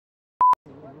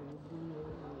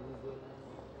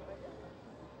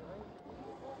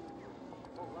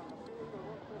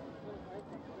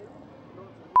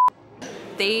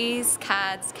These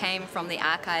cards came from the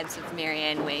archives of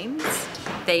Marianne Weems.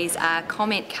 These are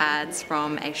comment cards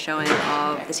from a showing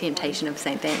of The Temptation of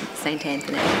Saint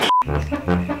Anthony.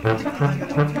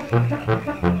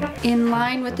 In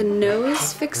line with the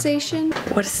nose fixation.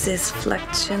 What is this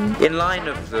flexion? In line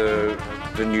of the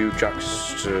new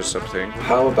juxta something.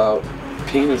 How about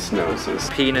penis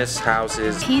noses? Penis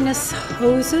houses. Penis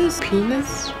hoses?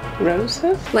 Penis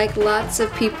roses? Like lots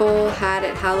of people had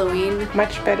at Halloween.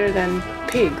 Much better than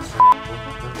pigs.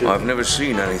 I've never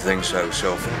seen anything so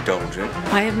self-indulgent.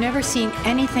 I have never seen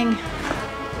anything.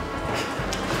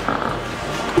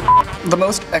 The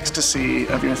most ecstasy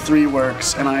of your 3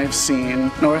 works, and I've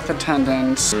seen North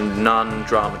Attendant.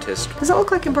 Non-dramatist. Does it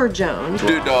look like a Bird Jones?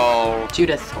 Doodle.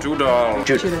 Judith. Doodle.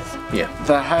 Judith. Yeah.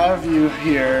 The Have You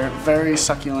Here, very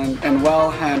succulent and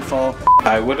well handful.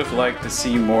 I would have liked to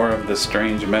see more of the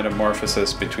strange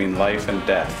metamorphosis between life and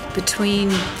death.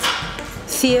 Between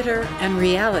theater and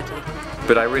reality.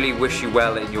 But I really wish you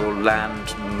well in your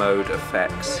land mode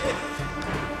effects.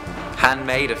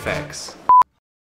 Handmade effects.